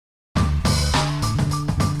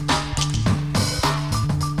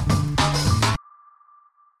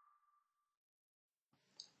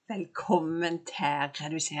Velkommen til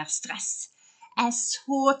Reduser stress. Jeg er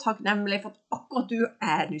så takknemlig for at akkurat du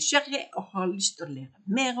er nysgjerrig og har lyst til å lære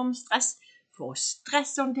mer om stress, få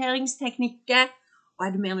stresshåndteringsteknikker. Og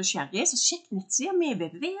er du mer nysgjerrig, så sjekk nettsiden med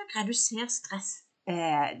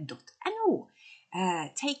www.reduserstress.no.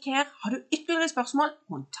 Take care. Har du ytterligere spørsmål,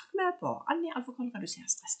 kontakt meg på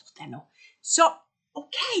annie@reduserstress.no. Så,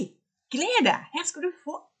 ok, gled deg. Her skal du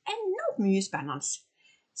få enormt mye spennende.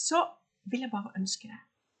 Så vil jeg bare ønske deg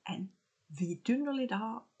en vidunderlig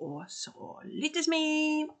dag, og så lyttes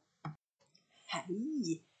vi!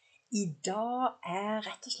 Hei! I dag er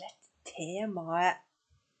rett og slett temaet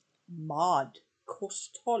mat,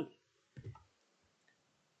 kosthold.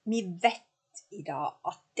 Vi vet i dag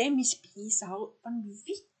at det vi spiser har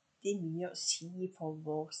vanvittig mye å si for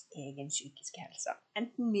vår egen psykiske helse,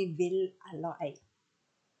 enten vi vil eller ei.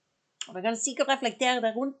 Og vi kan sikkert reflektere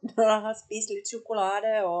det rundt når jeg har spist litt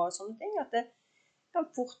sjokolade og sånne ting, at det kan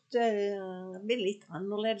fort bli litt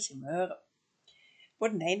annerledes i møret. På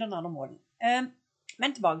den ene og den andre måten.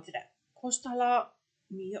 Men tilbake til det. Kosthold har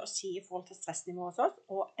mye å si i forhold til stressnivået hos oss,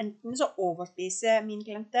 og enten så overspiser mine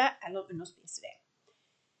klienter, eller underspiser det.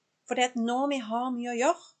 For det at når vi har mye å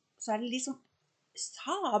gjøre, så er det liksom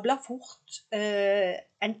sabla fort,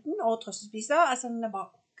 enten å trøstespise, altså det er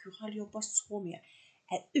bare, hvor har de jobbet så mye?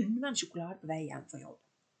 Jeg unner en sjokolade på vei hjem for jobb.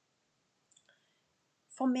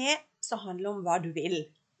 For meg så handler det om hva du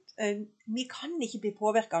vil. Vi kan ikke bli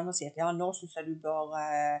påvirket av å si at ja, nå synes jeg du bør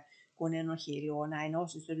gå ned noen kilo, og nei, nå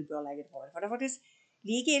synes jeg du bør legge det på det. For det er faktisk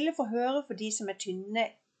like ille for å høre for de som er tynne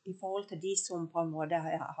i forhold til de som på en måte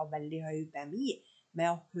har veldig høy BMI, med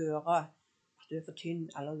å høre at du er for tynn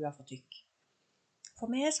eller du er for tykk. For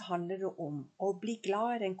meg så handler det om å bli glad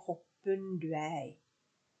i den kroppen du er i.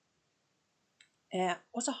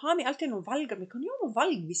 Og så har vi alltid noen valg, vi kan gjøre noen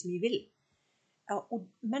valg hvis vi vil.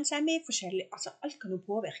 Men så er vi forskjellige, altså alt kan jo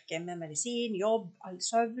påvirke med medisin, jobb, all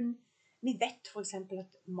søvn. Vi vet for eksempel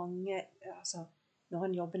at mange, altså når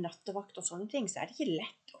en jobber nattevakt og sånne ting, så er det ikke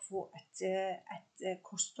lett å få et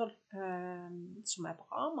kosthold som er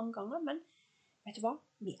bra mange ganger, men vet du hva?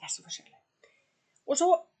 Vi er så forskjellige. Og så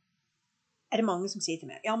er det mange som sier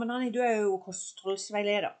til meg, ja, men Annie, du er jo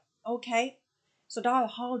kostholdsveileder. Ok, så da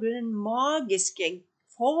har du den magiske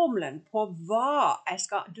formelen på hva jeg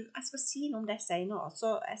skal si noe om det senere, altså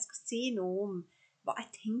jeg skal si noe om hva jeg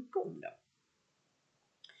tenker om det.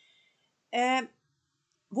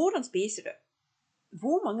 Hvordan spiser du?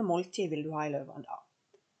 Hvor mange måltider vil du ha i løpet av en dag?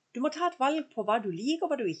 Du må ta et valg på hva du liker og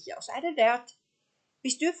hva du ikke, og så er det det at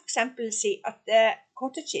hvis du for eksempel sier at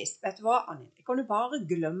cottage cheese, vet du hva, Annie, kan du bare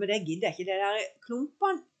glemme det, gidder jeg ikke det der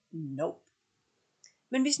klumpene? Nope.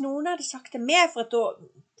 Men hvis noen hadde sagt til meg for 3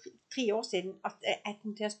 år siden at jeg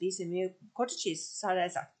kom til å spise mye cottage cheese, så hadde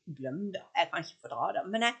jeg sagt, glem det, jeg kan ikke fordra det.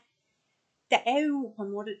 Men det er jo på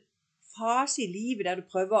en måte fase i livet der du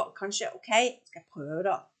prøver, kanskje, ok, skal jeg prøve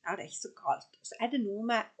det? Ja, det er ikke så galt. Så er det noe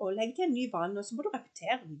med å legge til en ny vane, og så må du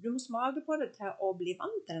repetere det. Du må smake på det til å bli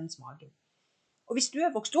vant til den smaken. Og hvis du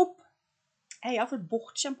er vokst opp, jeg er i hvert fall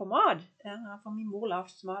bortskjemt på mat. For min mor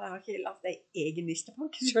lavet mat, jeg har ikke lavet en egen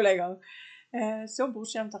listepakke selv en gang. Så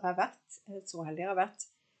bortskjemt har jeg vært, så heldig har jeg vært.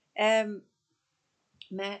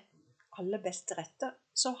 Med alle beste retter,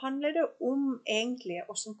 så handler det om egentlig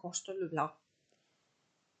hvordan kosthold du vil ha.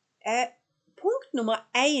 Punkt nummer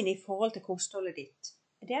 1 i forhold til kostholdet ditt,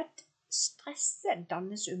 det er at stresset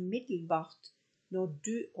dannes umiddelbart når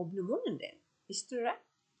du åpner munnen din. Visste du det?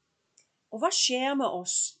 Og hva skjer med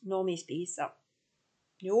oss når vi spiser?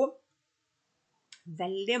 Jo,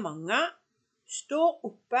 veldig mange står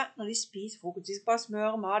oppe når de spiser frokost. De skal bare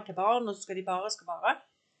smøre mat til barn, og så skal de bare.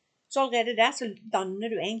 Så allerede der så danner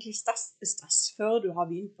du egentlig stress før du har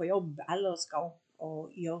begynt på jobb, eller skal opp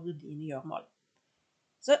og gjøre dine gjøremål.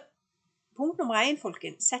 Så punkt nummer 1,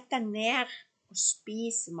 folkens, sett deg ned og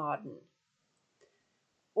spis maten.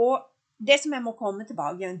 Og det som jeg må komme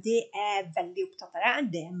tilbake, det er veldig opptatt av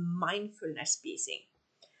det er mindfulness-spising.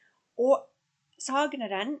 Og saken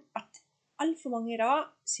er den at alt for mange i dag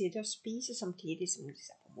sitter og spiser samtidig som de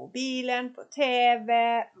ser på mobilen, på TV,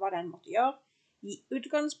 hva den måtte gjøre. I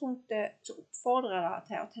utgangspunktet så oppfordrer jeg deg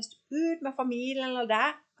til å teste ut med familien eller deg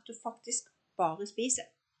at du faktisk bare spiser.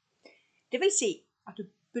 Det vil si at du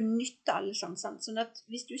benytter alle sansene, sånn at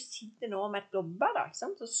hvis du sitter nå med et blåbær da, så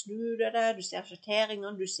snur du det, du ser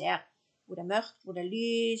skjøtteringer, du ser hvor det er mørkt, hvor det er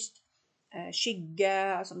lyst, skygge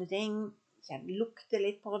og sånne ting, lukter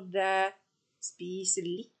litt på det, spiser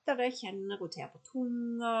litt av det, kjenner roter på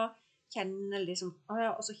tunga, kjenner liksom,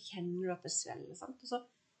 og så kjenner du at det svelger, sant? Og så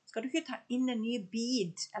skal du ikke ta inn en ny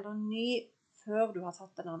bit, eller en ny, før du har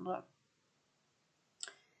tatt den andre.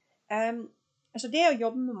 Altså det å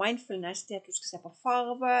jobbe med mindfulness, det at du skal se på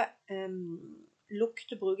farve,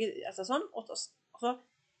 lukte, bruke, altså sånn, og så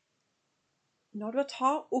når du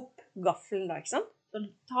tar opp gaffelen da, ikke sant? Så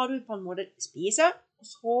tar du på en måte spiser, og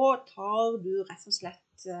så tar du rett og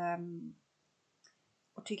slett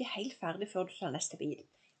og tygger helt ferdig før du tar neste bit.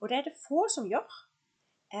 Og det er det få som gjør.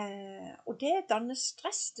 Og det danner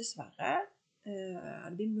stress, dessverre.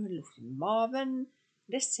 Det blir mye luft i maven.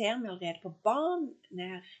 Det ser vi allerede på barn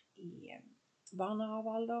ned i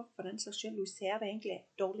barnehavealder, for den saks skyld. Du ser det egentlig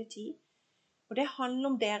dårlig tid. Og det handler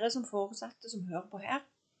om dere som foresatte som hører på her.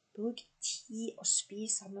 Bruk tid og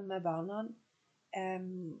spis sammen med barna.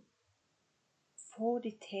 Få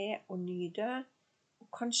de til å nyte. Og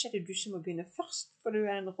kanskje er det du som må begynne først, for du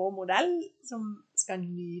er en rå modell som skal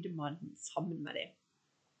nyte mannen sammen med dem.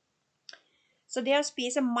 Så det å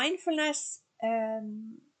spise mindfulness,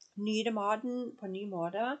 nyte maten på en ny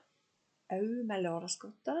måte, også med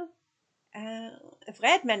lørdagsgodter. For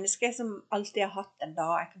jeg er et menneske som alltid har hatt en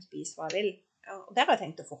dag jeg kan spise hva jeg vil. Og det har jeg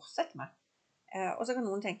tenkt å fortsette med. Og så kan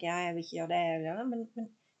noen tenke, ja, jeg vil ikke gjøre det, men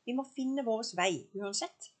vi må finne vår vei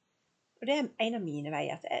uansett. Og det er en av mine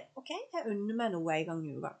veier, at jeg unner meg noe en gang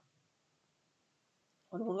i uka.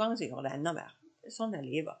 Og noen ganger så gjør det enda mer. Sånn er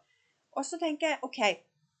livet. Og så tenker jeg,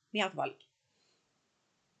 vi har et valg.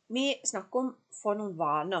 Vi snakker om å få noen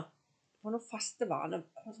vaner, få noen faste vaner.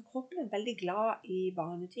 Altså, kroppen er veldig glad i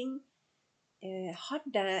vaneting.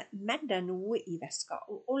 Hadde med deg noe i veska,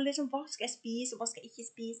 og liksom, hva skal jeg spise, og hva skal jeg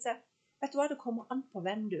ikke spise? Vet du hva, det kommer an på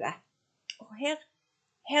hvem du er. Og her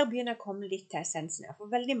begynner jeg å komme litt til essensen her. For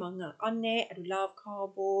veldig mange, Anne, er du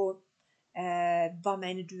lavkarbo? Hva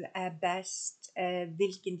mener du er best?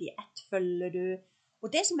 Hvilken diett følger du?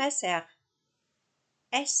 Og det som jeg ser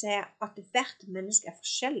at hvert menneske er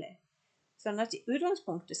forskjellig. Sånn at i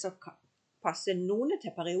utgangspunktet så passer noen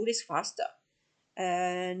til periodisk faste.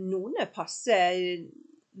 Noen passer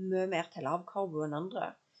mye mer til lavkarbo enn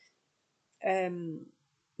andre.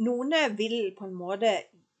 Noen vil på en måte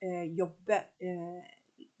jobbe,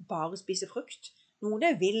 bare spise frukt.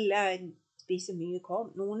 Noen vil spise mye korn.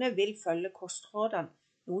 Noen vil følge kostrådene.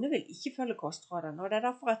 Noen vil ikke følge kostrådene. Og det er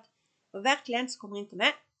derfor at hver klient som kommer inn til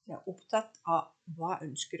meg, er opptatt av hva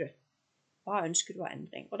ønsker du. Hva ønsker du av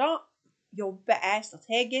endring? Og da jobber jeg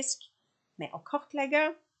strategisk med å kartlegge,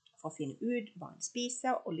 for å finne ut hva en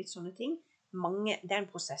spiser og litt sånne ting. Det er en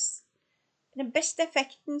prosess. Den beste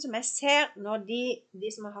effekten som jeg ser når de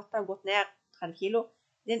som har hatt det har gått ned 30 kilo,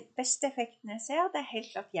 den beste effekten jeg ser, det er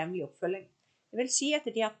helt klart jevnlig oppfølging. Det vil si at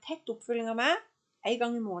de har tett oppfølging av meg, en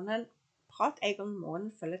gang i måneden, prat en gang i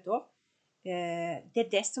måneden, følge et år. Det er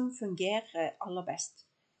det som fungerer aller best.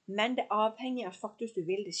 Men det avhenger av faktisk du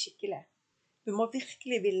vil det skikkelig. Du må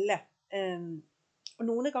virkelig ville. Og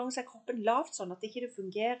noen ganger så er kroppen lavt sånn at det ikke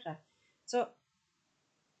fungerer. Så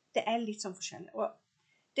det er litt sånn forskjellig. Og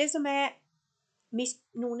det som er,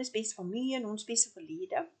 noen spiser for mye, noen spiser for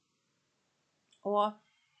lite. Og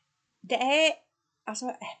det er,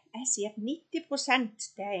 altså jeg sier at 90%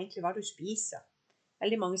 det er egentlig hva du spiser.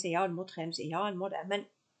 Veldig mange sier ja, du må trene, sier ja, du må det. Men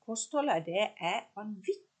kostholdet, det er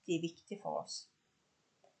vanvittig viktig for oss.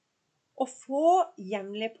 Å få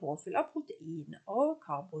jevnlig påfyll av protein og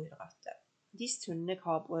karbohydrater. De sunne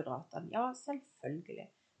karbohydratene, ja, selvfølgelig.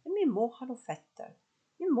 Men vi må ha noe fett også.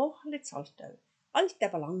 Vi må ha litt salt også. Alt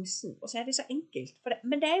er balansen, og så er det så enkelt.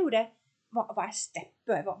 Men det er jo det, hva jeg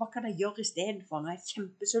stepper, hva kan jeg gjøre i stedet for når jeg er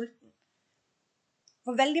kjempesulten?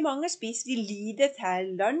 For veldig mange spiser de lite til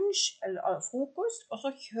lunsj eller frokost, og så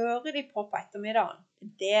kjører de på ettermiddagen.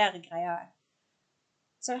 Det er greia.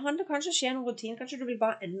 Så det handler kanskje om å skje noen rutin. Kanskje du vil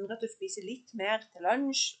bare endre at du spiser litt mer til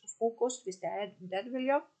lunsj og frokost, hvis det er det du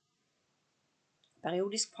vil gjøre.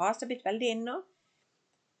 Periodisk fase er blitt veldig inne.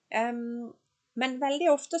 Men veldig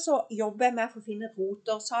ofte så jobber jeg med for å finne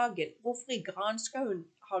rotersagen. Hvorfor i granskauen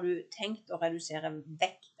har du tenkt å redusere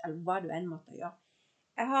vekt, eller hva du enn måtte gjøre?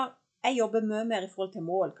 Jeg jobber mye mer i forhold til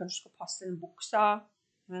mål. Kanskje du skal passe en buksa.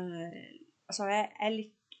 Altså jeg er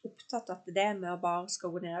litt opptatt av at det med å bare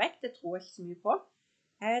skal gå ned i vekt, det tror jeg ikke så mye på.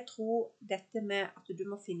 Jeg tror dette med at du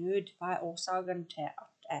må finne ut hva er årsaken til at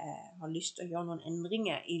jeg har lyst til å gjøre noen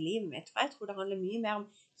endringer i livet mitt. For jeg tror det handler mye mer om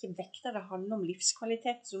ikke vekta, det handler om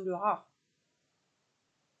livskvalitet som du har.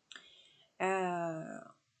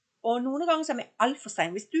 Og noen ganger så er vi alt for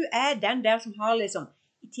streng. Hvis du er den der som har liksom,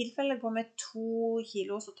 i tilfelle jeg går med 2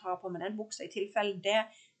 kilo, så tar jeg på meg den buksa. I tilfelle det,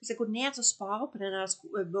 hvis jeg går ned så sparer på den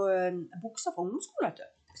buksa fra ungdomsskolen, vet du.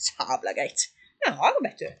 Sabla greit. Jeg har det,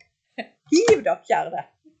 vet du. Hiv da, kjære.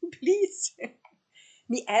 Please.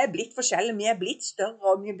 Vi er blitt forskjellige, vi er blitt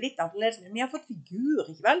større, og vi er blitt annerledes. Vi har fått figur,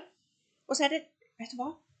 ikke vel? Og så er det, vet du hva?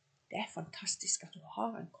 Det er fantastisk at du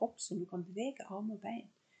har en kropp som du kan bevege arm og bein.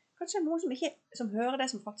 Kanskje det er noen som hører det,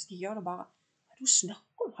 som faktisk gjør det bare. Hva er det du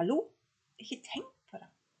snakker om? Hallo? Ikke tenk på det.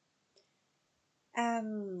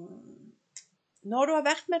 Når du har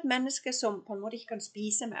vært med et menneske som på en måte ikke kan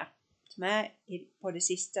spise mer, som på det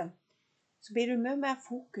siste, så blir du mye mer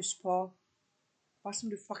fokus på hva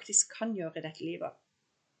som du faktisk kan gjøre i dette livet.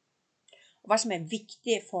 Og hva som er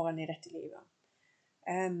viktig for en i dette livet.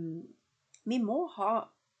 Vi må ha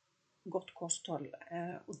godt kosthold,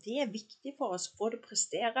 og det er viktig for oss for å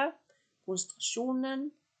prestere, konsentrasjonen,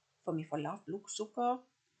 for vi får lavt blodsukker.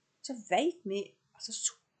 Så vet vi, altså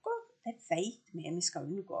sukker, det vet vi skal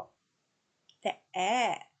unngå. Det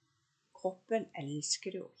kroppen elsker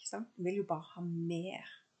det jo, ikke sant? Den vil jo bare ha mer.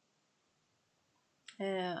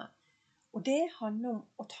 Og det handler om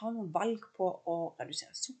å ta noen valg på å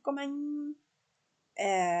redusere sukkermengden.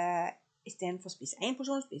 I stedet for å spise 1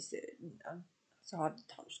 porsjon, så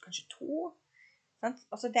tar du kanskje 2. Sant?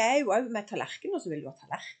 Altså det er jo også med tallerkenen, og så vil du ha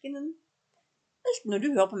tallerkenen. Når du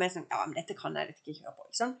hører på meg sånn, ja, men dette kan jeg ikke høre på.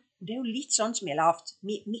 Ikke sant? Det er jo litt sånn som vi er lavt.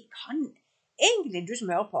 Vi kan, egentlig du som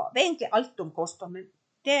hører på, vet egentlig alt om kosthold, men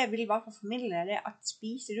det vil i hvert fall formidle det at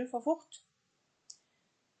spiser du for fort,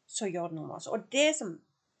 så gjør det noe med oss. Og det som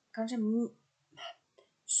kanskje er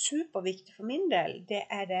superviktig for min del, det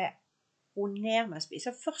er det å ned med å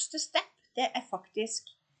spise. Første step, det er faktisk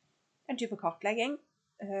en type kartlegging.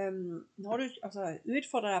 Når du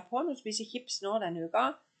utfordrer deg på, når du spiser chips nå denne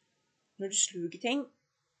uka, når du sluker ting,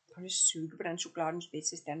 kan du suge på den sjokoladen du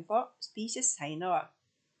spiser i stedet for. Spise senere.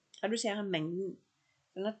 Redusere mengden.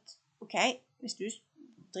 Sånn at, ok, hvis du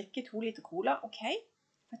drikker 2 liter cola, ok,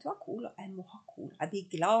 vet du hva, cola, jeg må ha cola. Jeg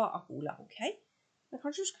blir glad av cola, ok? Men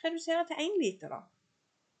kanskje du skal redusere til 1 liter da.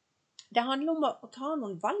 Det handler om å ta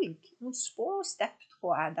noen valg, noen små step,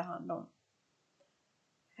 tror jeg det handler om.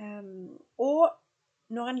 Og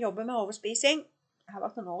når en jobber med overspising, jeg har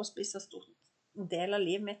vært en overspiser en del av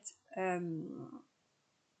livet mitt,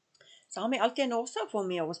 så har vi alltid en årsak for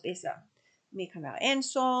mye overspise. Vi kan være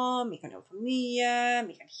ensom, vi kan gjøre for mye,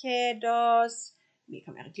 vi kan kjede oss, vi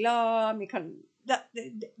kan være glad,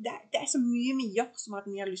 det er så mye vi gjør som at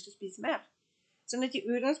vi har lyst til å spise mer. Sånn at i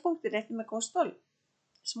utgangspunktet dette med kosthold,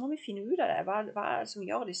 så må vi finne ut av det, hva er det som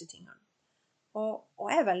gjør disse tingene. Og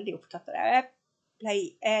jeg er veldig opptatt av det.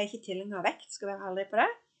 Jeg er ikke tilhenger av vekt, skal være ærlig på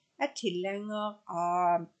det. Jeg er tilhenger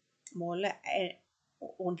av målet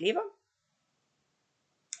rundt livet.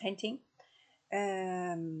 En ting.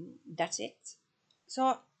 That's it.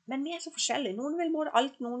 Men vi er så forskjellige. Noen vil måle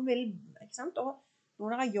alt, noen vil, ikke sant? Og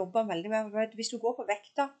noen har jobbet veldig med, hvis du går på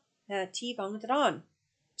vekta 10 ganger til dagen,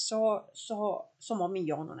 så må vi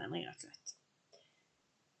gjøre noen endringer, rett og slett.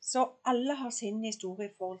 Så alle har sin historie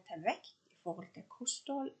i forhold til vekt, i forhold til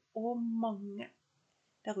kosthold, og mange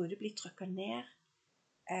der ute blir trykket ned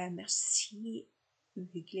med å si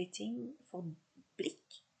uhyggelige ting for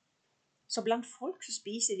blikk. Så blant folk så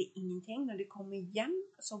spiser de ingenting. Når de kommer hjem,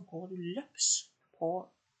 så går du løps på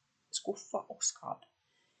skuffer og skap.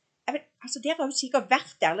 Dere har jo sikkert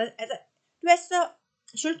vært der. Du er så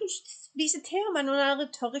sulten, du spiser til meg noen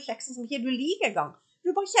tørre kjekser som ikke du liker engang.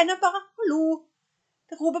 Du bare kjenner bare, hallo,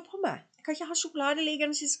 det roper på meg. Jeg kan ikke ha sjokolade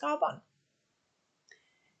liggende i skapene.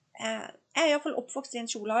 Jeg er i hvert fall oppvokst i en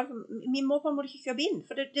sjokolade. Vi må på en måte ikke kjøpe inn,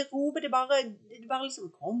 for det roper det bare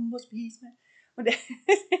liksom, kom og spis meg. Og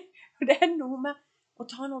det er noe med å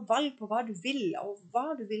ta noe valg på hva du vil, og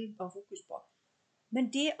hva du vil bare fokus på.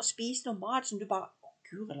 Men det å spise noe mat som du bare,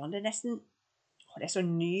 Guriland, det er nesten, det er så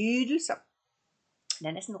nydelse. Det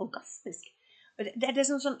er nesten orgasmisk. Det er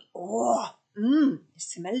sånn, det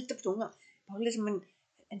smelter på tunga. Bare liksom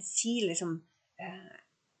en sil liksom,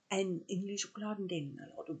 en yndlingssjokoladen din,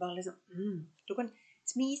 eller du bare liksom, du kan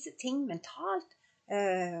smise ting mentalt,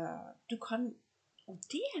 du kan, og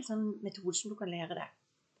det er en sånn metode som du kan lære deg.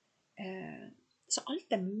 Så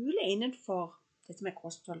alt er mulig innenfor dette med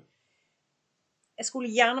kosthold. Jeg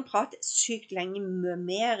skulle gjerne prate sykt lenge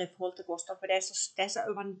mer i forhold til kosthold, for det er så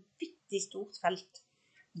vanvittig stort felt.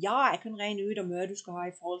 Ja, jeg kan regne ut hvor mye du skal ha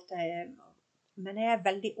i forhold til, men jeg er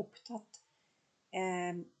veldig opptatt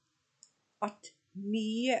at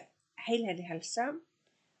mye helhetlig helse,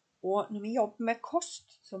 og når vi jobber med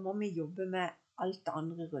kost, så må vi jobbe med alt det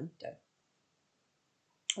andre rundt det.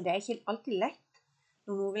 Og det er ikke alltid lett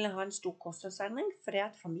når noen vil ha en stor kostholdsendring, fordi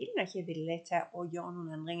at familien er ikke villig til å gjøre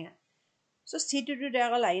noen endringer. Så sitter du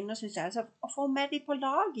der alene og synes jeg, og får med de på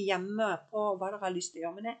lag hjemme på hva dere har lyst til å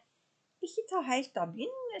gjøre, men ikke ta helt av,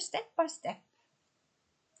 begynn step by step.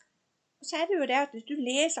 Og så er det jo det at du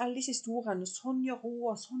leser alle disse historiene, sånn gjør hun,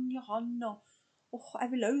 og sånn gjør han, og jeg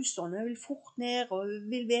vil også sånn, jeg vil fort ned, og jeg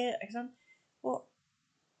vil være, ikke sant? Og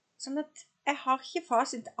sånn at jeg har ikke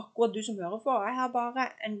fasit akkurat du som hører på, jeg har bare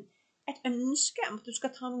en et ønske om at du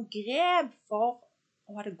skal ta noen grep for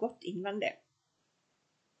å ha det godt innvendig.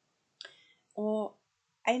 Og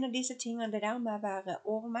en av disse tingene, det der med å være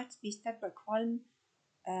overmett, spise deg kvalm,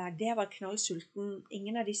 det å være knallsulten,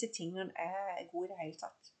 ingen av disse tingene er gode i det hele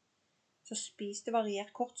tatt. Så spis det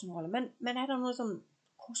variert kortsamhold. Men er det noe sånn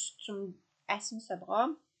kost som jeg synes er bra?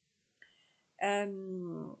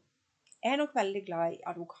 Jeg er nok veldig glad i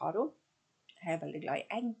avokado. Jeg er veldig glad i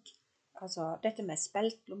egg. Altså, dette med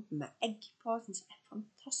speltklumpen med egg på, synes jeg er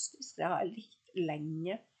fantastisk. Det har jeg likt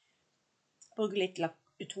lenge. Jeg bruker litt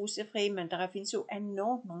laktosefri, men det finnes jo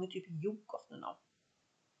enormt mange typer yoghurt nå.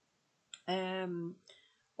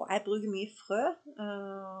 Og jeg bruker mye frø,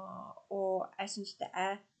 og jeg synes det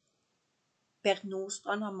er Berit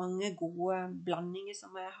Nordstrand har mange gode blandinger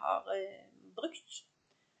som jeg har brukt.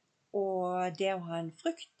 Og det å ha en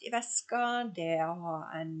frukt i veska, det å ha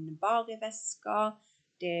en bar i veska,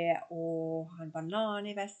 det å ha en banan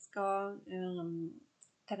i veska,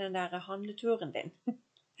 til den der handleturen din.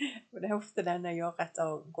 Og det er ofte den jeg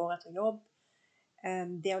går etter jobb.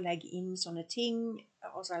 Det å legge inn sånne ting,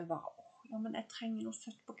 og så er det bare, ja, men jeg trenger noe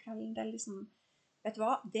søtt på kvelden. Det er liksom, vet du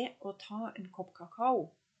hva, det å ta en kopp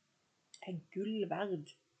kakao er gull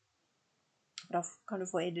verd. For da kan du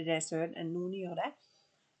få i det søt, noen gjør det.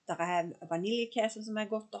 Der er vaniljekese som er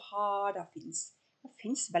godt å ha, det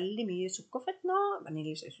finnes veldig mye sukkerfritt nå,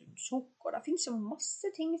 vaniljesaus uten sukker, det finnes jo masse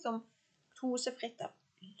ting som laktosefritt.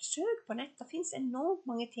 Søk på nett, det finnes enormt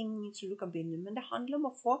mange ting som du kan begynne med, men det handler om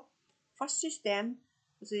å få fast system,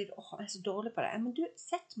 og så sier du, jeg er så dårlig på det. Men du,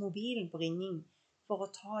 sett mobilen på ringing for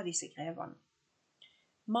å ta disse grepene.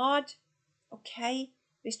 Mat, ok,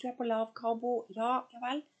 hvis du er på lavkarbo, ja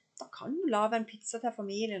vel, da kan du lage en pizza til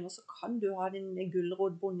familien, og så kan du ha din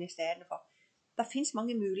gulrotbonde i stedet for. Det finnes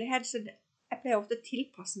mange muligheter, så jeg pleier ofte å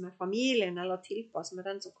tilpasse meg familien, eller tilpasse meg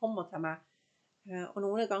den som kommer til meg. Og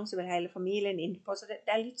noen ganger så vil hele familien innpå, så det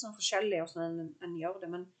er litt sånn forskjellig hvordan en gjør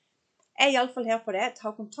det, men jeg er i alle fall her på det.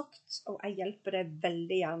 Ta kontakt, og jeg hjelper deg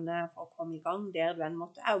veldig gjerne for å komme i gang der du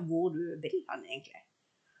måtte, og hvor du vil han egentlig.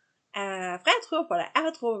 For jeg tror på det,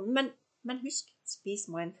 men husk, spis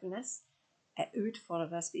mindfulness. Jeg utfordrer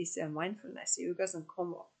deg å spise mindfulness i uka som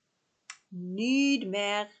kommer. Nyd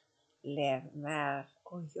mer, lev mer,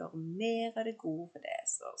 og gjør mer av det gode for det,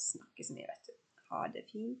 så snakkes vi, vet du. Ha det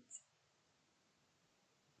fint.